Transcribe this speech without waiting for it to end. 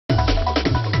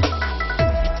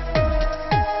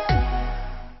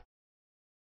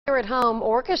at home,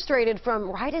 orchestrated from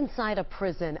right inside a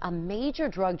prison. A major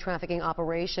drug trafficking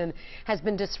operation has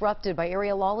been disrupted by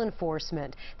area law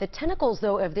enforcement. The tentacles,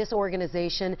 though, of this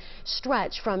organization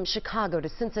stretch from Chicago to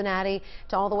Cincinnati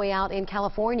to all the way out in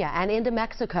California and into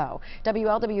Mexico.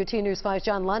 WLWT News 5's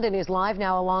John London is live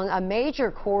now along a major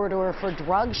corridor for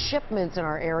drug shipments in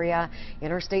our area,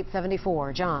 Interstate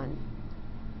 74. John.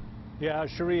 Yeah,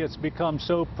 Cherie, it's become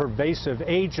so pervasive.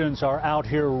 Agents are out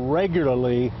here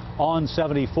regularly on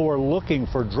 74 looking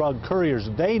for drug couriers.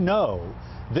 They know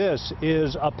this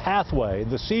is a pathway.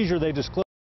 The seizure they disclosed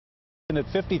at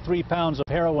 53 pounds of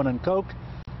heroin and coke,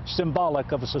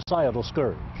 symbolic of a societal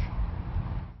scourge.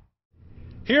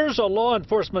 Here's a law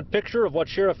enforcement picture of what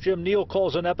Sheriff Jim Neal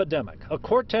calls an epidemic. A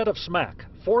quartet of smack,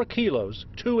 4 kilos,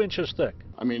 2 inches thick.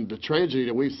 I mean, the tragedy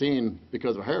that we've seen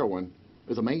because of heroin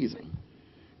is amazing.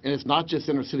 And it's not just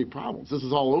inner city problems. This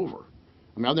is all over.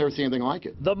 I mean, I've never seen anything like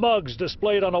it. The mugs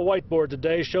displayed on a whiteboard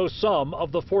today show some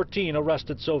of the 14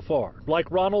 arrested so far,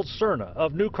 like Ronald Cerna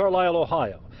of New Carlisle,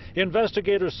 Ohio.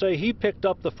 Investigators say he picked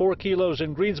up the 4 kilos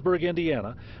in Greensburg,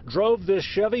 Indiana, drove this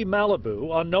Chevy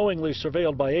Malibu, unknowingly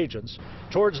surveilled by agents,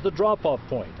 towards the drop-off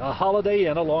point, a Holiday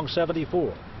Inn along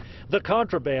 74. The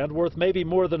contraband, worth maybe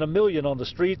more than $1 million on the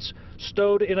streets,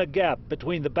 stowed in a gap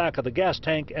between the back of the gas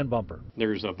tank and bumper.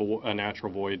 There's a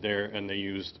natural void there, and they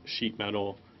used sheet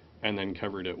metal and then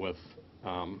covered it with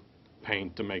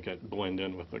paint to make it blend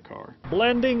in with the car.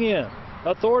 Blending in.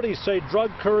 Authorities say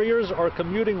drug couriers are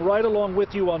commuting right along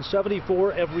with you on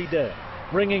 74 every day,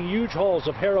 bringing huge hauls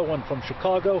of heroin from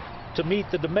Chicago to meet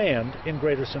the demand in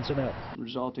greater Cincinnati.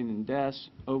 Resulting in deaths,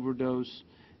 overdose,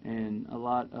 and a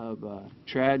lot of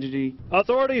tragedy.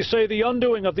 Authorities say the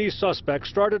undoing of these suspects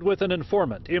started with an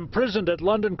informant imprisoned at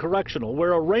London Correctional,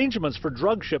 where arrangements for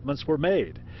drug shipments were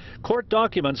made. Court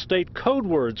documents state code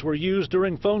words were used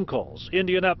during phone calls: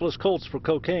 Indianapolis Colts for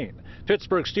cocaine,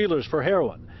 Pittsburgh Steelers for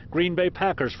heroin, Green Bay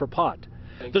Packers for pot.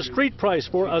 The street price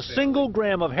for a single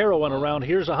gram of heroin around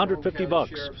here is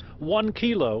 $150. 1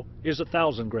 kilo is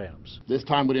 1,000 grams. This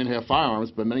time we didn't have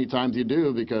firearms, but many times you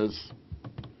do because,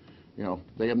 you know,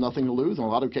 they have nothing to lose in a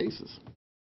lot of cases.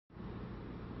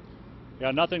 Yeah,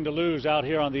 nothing to lose out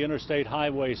here on the interstate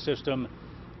highway system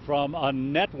from a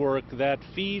network that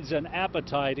feeds an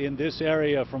appetite in this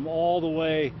area from all the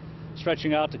way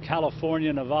stretching out to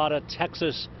California, Nevada,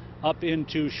 Texas, up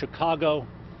into Chicago.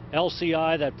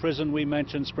 LCI, that prison we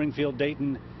mentioned, Springfield,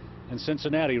 Dayton, and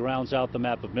Cincinnati rounds out the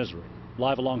map of misery.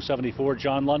 Live along 74,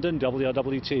 John London,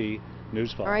 WLWT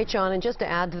News 5. All right, John, and just to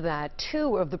add to that,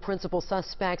 2 of the principal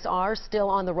suspects are still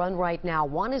on the run right now.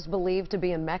 One is believed to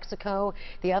be in Mexico.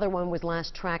 The other one was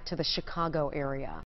last tracked to the Chicago area.